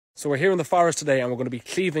So we're here in the forest today and we're going to be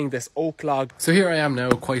cleaving this oak log. So here I am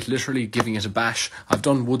now, quite literally giving it a bash. I've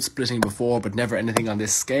done wood splitting before, but never anything on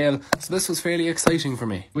this scale. So this was fairly exciting for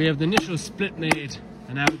me. We have the initial split made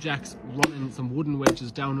and now Jack's running some wooden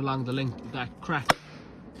wedges down along the length of that crack.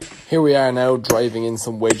 Here we are now driving in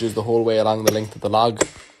some wedges the whole way along the length of the log.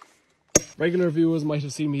 Regular viewers might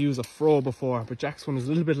have seen me use a froe before, but Jack's one is a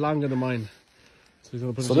little bit longer than mine.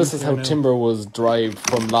 So this is how timber was derived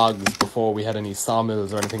from logs before we had any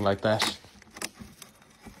sawmills or anything like that.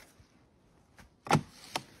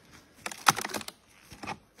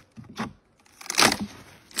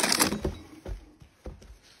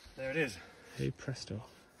 There it is. Hey presto.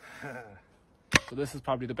 So this is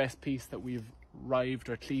probably the best piece that we've rived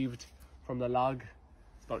or cleaved from the log.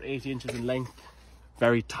 It's about 80 inches in length.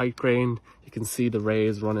 Very tight grain. You can see the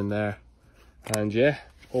rays running there. And yeah,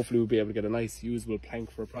 hopefully we'll be able to get a nice usable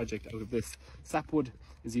plank for a project out of this. Sapwood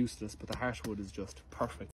is useless, but the harsh wood is just perfect.